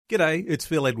G'day, it's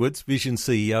Phil Edwards, Vision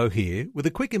CEO here, with a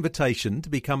quick invitation to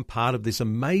become part of this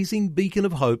amazing beacon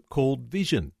of hope called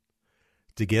Vision.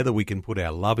 Together we can put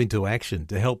our love into action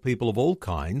to help people of all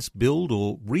kinds build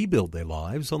or rebuild their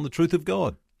lives on the truth of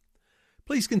God.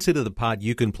 Please consider the part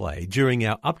you can play during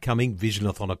our upcoming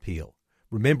Visionathon appeal,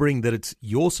 remembering that it's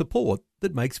your support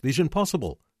that makes Vision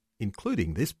possible,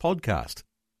 including this podcast.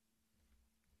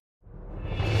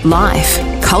 Life,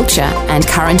 culture and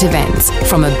current events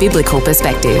from a biblical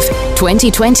perspective.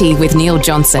 2020 with Neil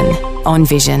Johnson on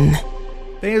Vision.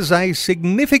 There's a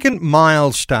significant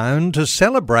milestone to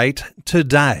celebrate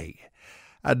today.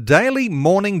 A daily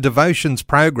morning devotions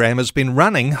program has been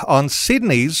running on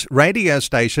Sydney's radio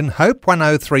station Hope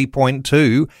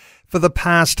 103.2 for the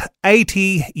past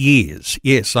 80 years.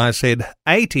 Yes, I said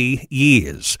 80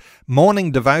 years.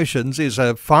 Morning Devotions is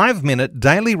a 5-minute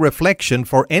daily reflection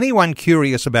for anyone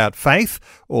curious about faith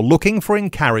or looking for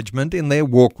encouragement in their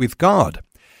walk with God.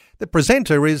 The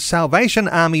presenter is Salvation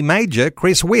Army Major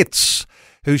Chris Witts,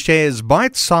 who shares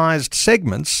bite-sized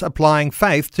segments applying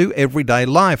faith to everyday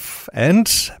life.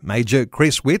 And Major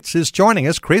Chris Witts is joining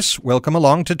us. Chris, welcome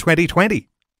along to 2020.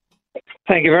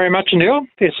 Thank you very much, Neil.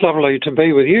 It's lovely to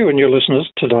be with you and your listeners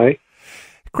today.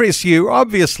 Chris, you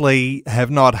obviously have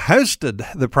not hosted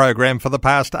the program for the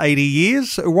past 80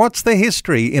 years. What's the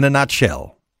history in a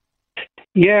nutshell?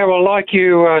 Yeah, well, like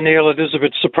you, Neil, it is a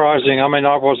bit surprising. I mean,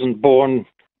 I wasn't born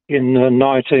in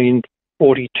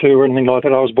 1942 or anything like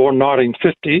that. I was born in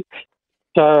 1950,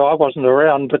 so I wasn't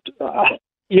around. But,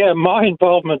 my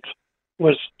involvement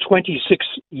was 26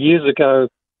 years ago,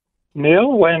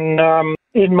 Neil, when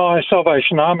in my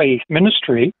Salvation Army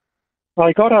ministry,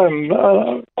 I got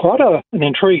quite an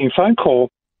intriguing phone call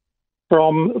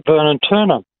from Vernon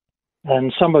Turner.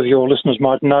 And some of your listeners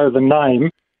might know the name,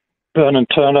 Vernon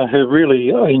Turner, who really,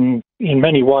 in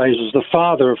many ways, is the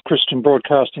father of Christian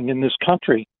broadcasting in this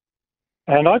country.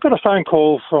 And I got a phone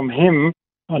call from him,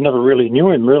 I never really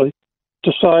knew him really,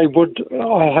 to say, would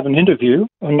I have an interview,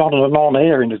 and not an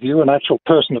on-air interview, an actual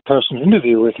person-to-person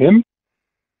interview with him,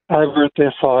 over at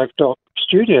their 5 Dock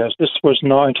Studios. This was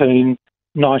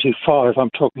 1995 I'm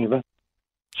talking about.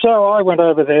 So I went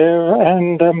over there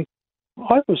and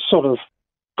I was sort of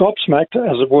gobsmacked,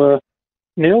 as it were.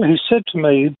 Neil, he said to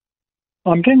me,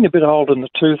 I'm getting a bit old in the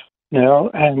tooth now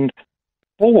and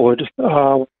bored,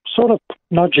 sort of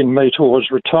nudging me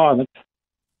towards retirement.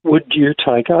 Would you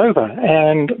take over?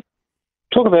 And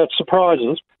talk about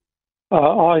surprises.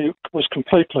 I was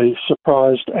completely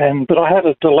surprised, but I had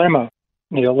a dilemma,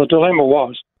 Neil. The dilemma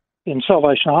was, in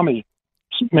Salvation Army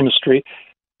ministry,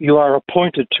 you are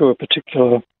appointed to a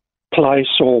particular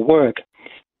place or work.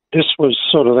 This was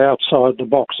sort of outside the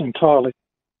box entirely.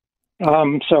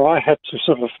 So I had to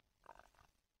sort of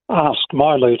ask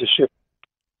my leadership,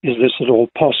 is this at all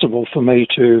possible for me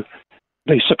to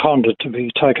be seconded, to be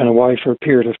taken away for a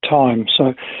period of time?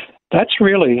 So that's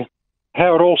really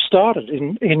how it all started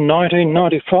in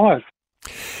 1995.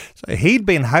 So he'd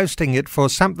been hosting it for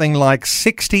something like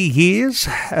 60 years.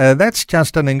 That's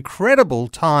just an incredible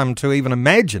time to even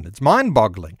imagine. It's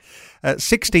mind-boggling.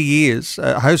 60 years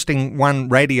hosting one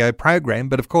radio program.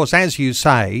 But of course, as you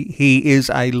say, he is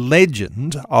a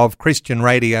legend of Christian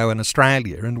radio in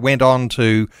Australia and went on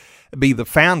to be the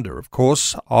founder, of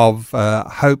course, of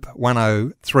Hope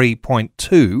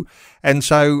 103.2. And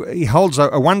so he holds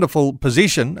a wonderful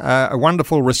position, a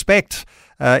wonderful respect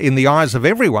in the eyes of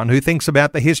everyone who thinks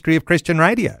about the history of Christian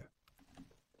radio.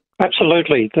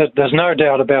 Absolutely. There's no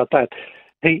doubt about that.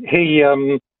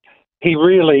 He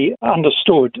really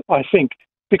understood, I think,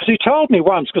 because he told me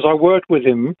once, because I worked with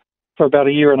him for about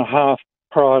a year and a half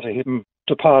prior to him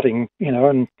departing,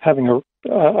 and having a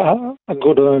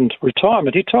good earned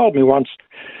retirement. He told me once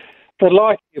that,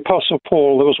 like the Apostle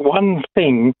Paul, there was one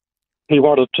thing he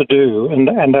wanted to do, and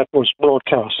that was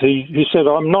broadcast. He said,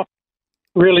 I'm not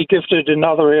really gifted in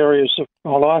other areas of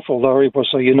my life, although he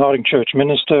was a Uniting Church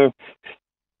minister.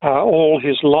 All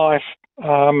his life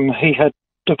he had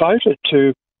devoted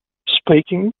to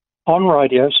speaking on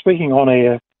radio, speaking on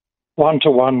air,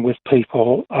 one-to-one with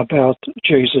people about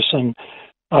Jesus and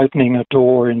opening a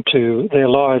door into their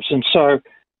lives. And so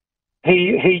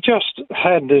he just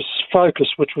had this focus,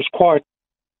 which was quite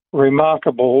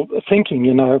remarkable thinking,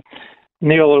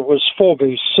 Neil, it was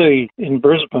 4BC in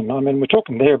Brisbane. I mean, we're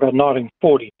talking there about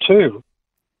 1942.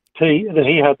 He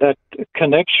had that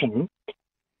connection.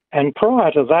 And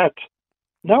prior to that,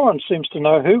 no one seems to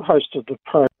know who hosted the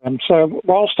program. So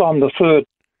whilst I'm the third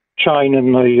chain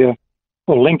in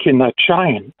link in that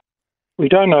chain, we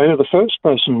don't know who the first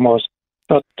person was.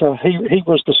 But he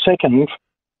was the second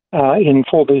in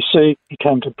 4BC. He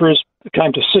came to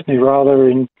Sydney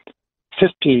in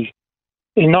 50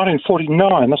 in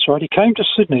 1949, that's right, he came to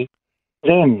Sydney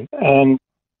then and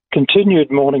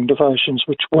continued morning devotions,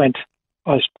 which went,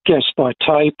 I guess, by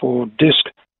tape or disc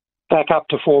back up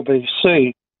to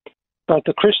 4BC. But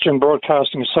the Christian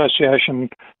Broadcasting Association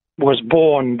was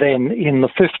born then in the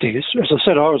 50s. As I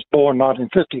said, I was born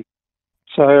 1950.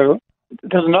 So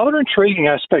there's another intriguing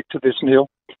aspect to this, Neil.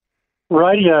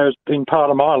 Radio has been part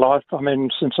of my life. I mean,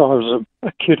 since I was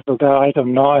a kid of about 8 or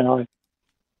 9, I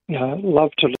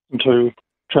loved to listen to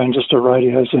transistor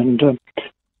radios,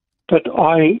 but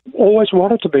I always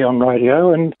wanted to be on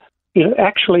radio, and it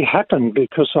actually happened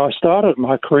because I started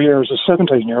my career as a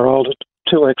 17-year-old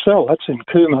at 2XL. That's in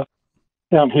Cooma,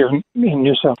 down here in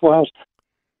New South Wales.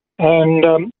 And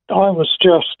I was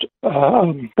just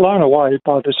blown away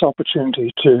by this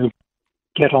opportunity to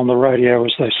get on the radio,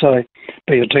 as they say,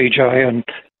 be a DJ and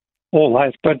all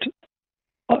that. But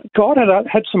God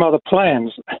had some other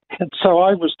plans. And so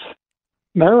I was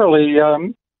merrily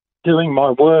doing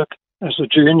my work as a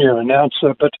junior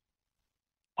announcer. But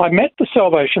I met the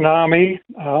Salvation Army.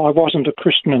 I wasn't a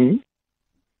Christian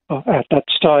at that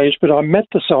stage, but I met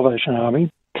the Salvation Army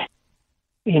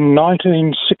in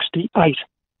 1968,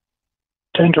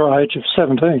 tender age of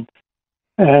 17,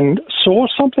 and saw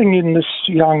something in this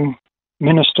young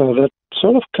minister that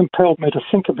sort of compelled me to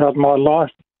think about my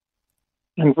life.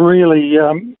 And really,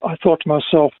 I thought to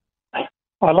myself,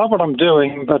 I love what I'm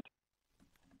doing, but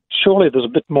surely there's a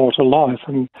bit more to life.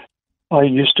 And I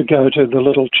used to go to the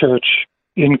little church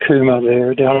in Cooma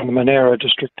there, down in the Monaro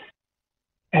district.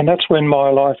 And that's when my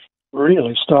life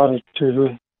really started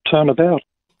to turn about.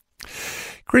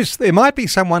 Chris, there might be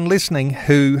someone listening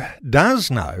who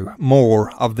does know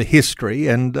more of the history,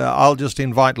 and I'll just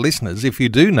invite listeners, if you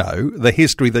do know the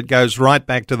history that goes right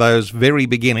back to those very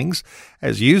beginnings,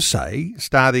 as you say,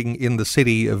 starting in the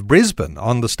city of Brisbane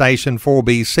on the station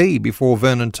 4BC before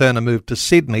Vernon Turner moved to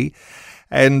Sydney,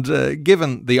 and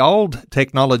given the old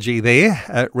technology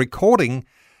there, recording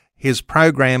his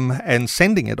program and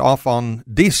sending it off on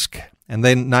disc, and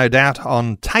then no doubt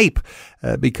on tape,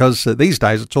 because these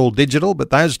days it's all digital, but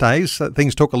those days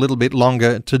things took a little bit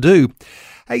longer to do.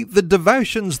 Hey, the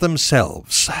devotions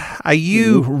themselves, are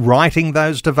you writing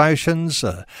those devotions?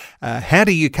 How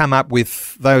do you come up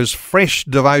with those fresh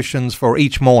devotions for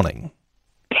each morning?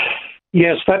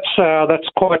 Yes, that's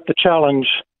quite the challenge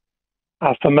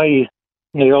for me,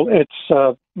 Neil.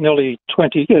 It's nearly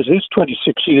 20 years. It's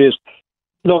 26 years.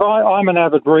 Look, I'm an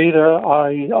avid reader.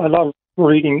 I love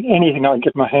reading anything I can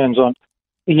get my hands on.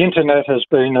 The internet has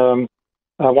been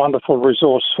a wonderful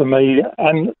resource for me.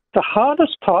 And the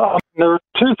hardest part, there are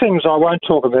two things I won't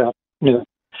talk about.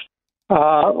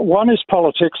 One is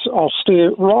politics. I'll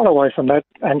steer right away from that.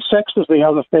 And sex is the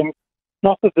other thing.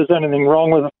 Not that there's anything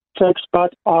wrong with sex,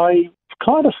 but I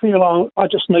kind of feel I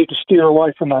just need to steer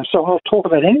away from those. So I'll talk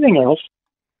about anything else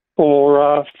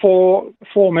for 4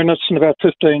 minutes and about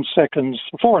 15 seconds,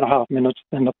 4.5 minutes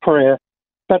in the prayer.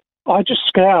 But I just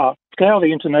scour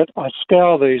the internet. I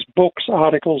scour these books,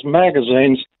 articles,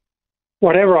 magazines,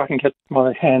 whatever I can get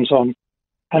my hands on.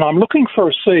 And I'm looking for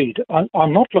a seed.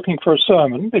 I'm not looking for a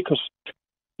sermon because,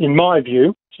 in my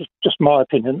view, just my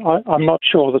opinion, I'm not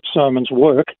sure that sermons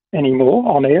work anymore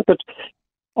on air, but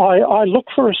I look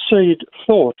for a seed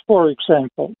thought. For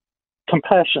example,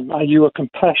 compassion. Are you a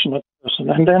compassionate person?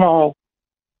 And then I'll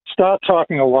start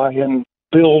typing away and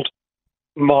build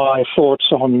my thoughts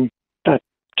on that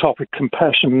topic,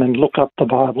 compassion, and look up the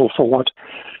Bible for what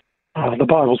the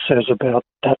Bible says about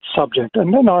that subject.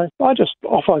 And then I just,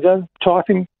 off I go,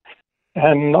 typing.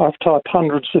 And I've typed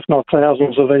hundreds, if not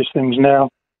thousands, of these things now.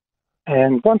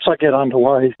 And once I get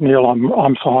underway, Neil,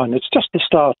 I'm fine. It's just the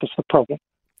start that's the problem.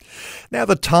 Now,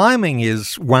 the timing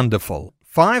is wonderful.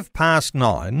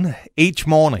 9:05 each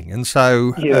morning. And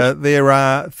so there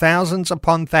are thousands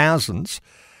upon thousands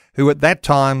who at that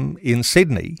time in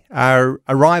Sydney are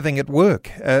arriving at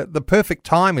work. The perfect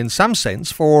time in some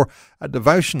sense for a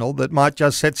devotional that might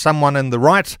just set someone in the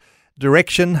right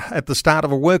direction at the start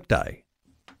of a workday.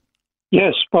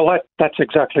 Yes, well, that's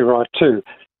exactly right too.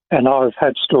 And I've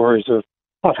heard stories of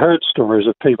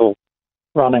people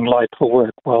running late for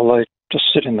work while they just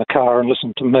sit in the car and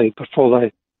listen to me before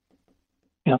they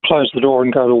close the door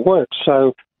and go to work.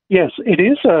 So, yes, it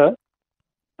is a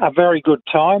very good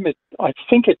time. I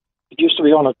think it used to be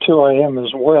on at 2 a.m.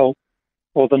 as well,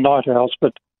 or the night owls,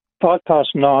 but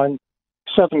 9:05,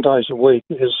 7 days a week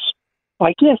is,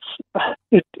 I guess,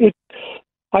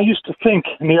 I used to think,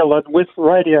 Neil, that with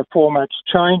radio formats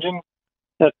changing,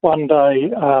 that one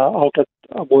day I'll get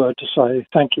a word to say,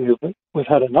 thank you, but we've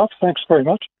had enough, thanks very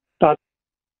much. But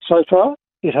so far,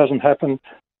 it hasn't happened.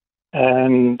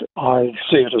 And I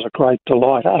see it as a great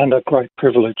delight and a great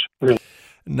privilege, really.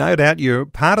 No doubt you're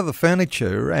part of the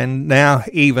furniture and now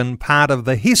even part of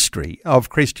the history of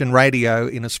Christian radio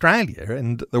in Australia,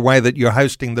 and the way that you're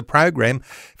hosting the program.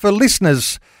 For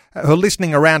listeners who are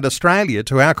listening around Australia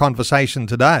to our conversation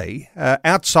today,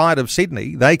 outside of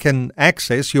Sydney, they can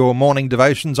access your morning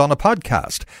devotions on a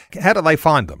podcast. How do they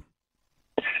find them?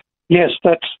 Yes,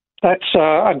 that's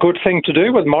a good thing to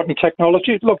do with modern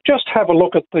technology. Look, just have a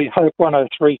look at the Hope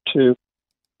 1032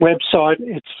 website.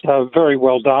 It's very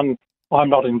well done. I'm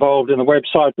not involved in the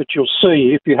website, but you'll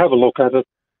see, if you have a look at it,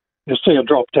 you'll see a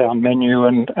drop-down menu,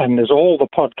 and there's all the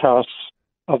podcasts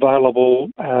available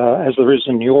as there is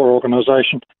in your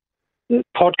organisation.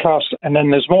 Podcasts, and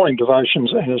then there's morning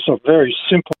devotions, and it's a very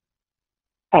simple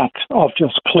act of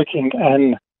just clicking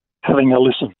and having a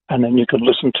listen, and then you can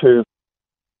listen to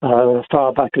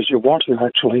far back as you want to,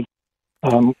 actually.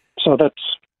 So that's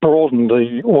broadened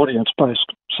the audience base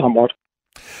somewhat.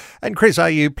 And Chris, are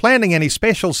you planning any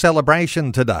special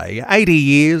celebration today? 80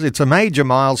 years, it's a major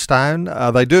milestone.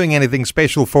 Are they doing anything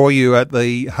special for you at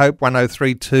the Hope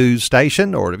 1032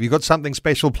 station, or have you got something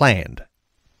special planned?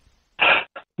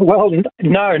 Well,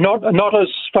 no, not as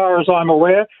far as I'm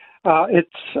aware. It's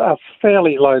a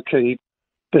fairly low-key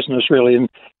business, really. In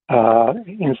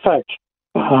fact,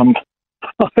 I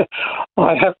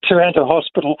have to enter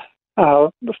hospital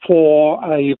for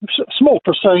a small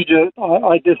procedure.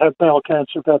 I did have bowel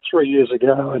cancer about 3 years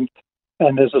ago, and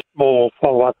there's a small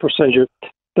follow-up procedure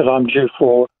that I'm due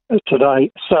for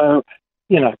today. So,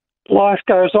 life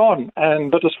goes on.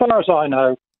 But as far as I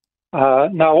know,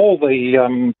 all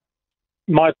the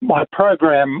my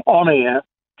program on air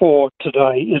for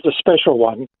today is a special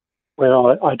one, where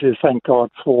I do thank God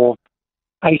for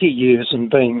 80 years and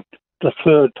being the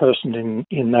third person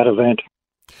in that event.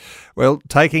 Well,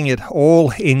 taking it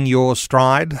all in your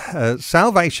stride,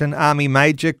 Salvation Army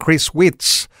Major Chris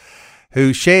Witts,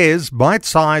 who shares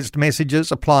bite-sized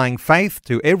messages applying faith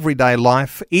to everyday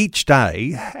life each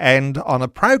day, and on a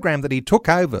program that he took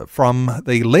over from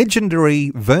the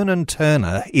legendary Vernon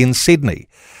Turner in Sydney.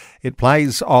 It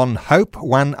plays on Hope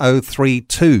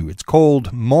 1032. It's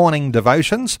called Morning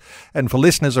Devotions. And for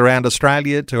listeners around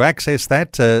Australia to access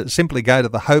that, simply go to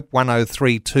the Hope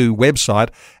 1032 website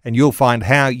and you'll find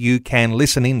how you can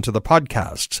listen in to the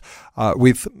podcasts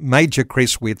with Major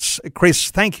Chris Witts. Chris,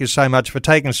 thank you so much for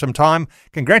taking some time.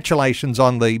 Congratulations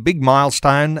on the big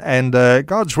milestone, and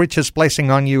God's richest blessing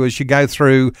on you as you go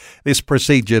through this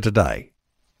procedure today.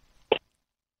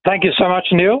 Thank you so much,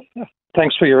 Neil.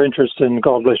 Thanks for your interest, and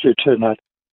God bless you too, mate.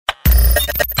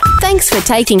 Thanks for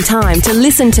taking time to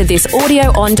listen to this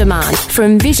audio on demand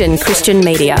from Vision Christian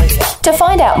Media. To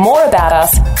find out more about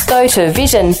us, go to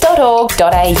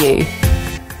vision.org.au.